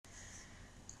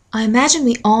I imagine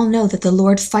we all know that the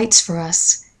Lord fights for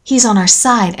us. He's on our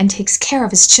side and takes care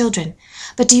of his children.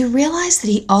 But do you realize that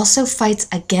he also fights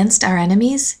against our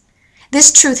enemies?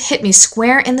 This truth hit me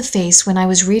square in the face when I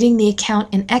was reading the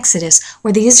account in Exodus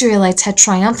where the Israelites had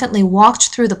triumphantly walked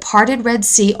through the parted Red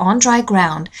Sea on dry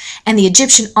ground, and the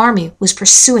Egyptian army was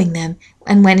pursuing them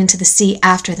and went into the sea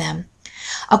after them.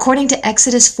 According to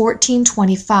Exodus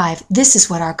 14:25, this is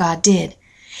what our God did.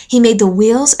 He made the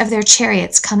wheels of their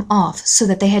chariots come off so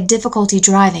that they had difficulty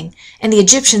driving, and the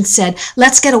Egyptians said,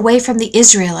 "Let's get away from the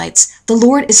Israelites. The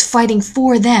Lord is fighting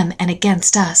for them and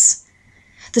against us."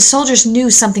 The soldiers knew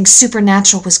something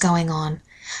supernatural was going on.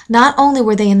 Not only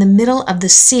were they in the middle of the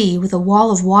sea with a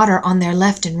wall of water on their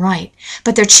left and right,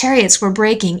 but their chariots were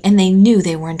breaking and they knew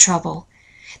they were in trouble.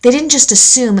 They didn't just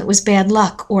assume it was bad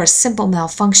luck or a simple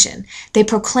malfunction. They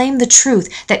proclaimed the truth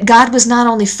that God was not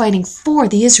only fighting for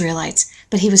the Israelites,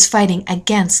 but he was fighting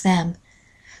against them.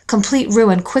 Complete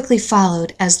ruin quickly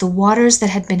followed as the waters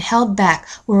that had been held back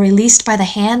were released by the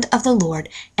hand of the Lord,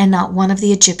 and not one of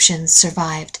the Egyptians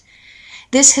survived.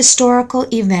 This historical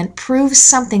event proves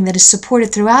something that is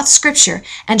supported throughout Scripture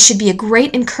and should be a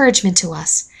great encouragement to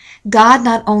us. God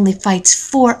not only fights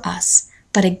for us,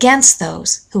 but against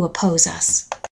those who oppose us.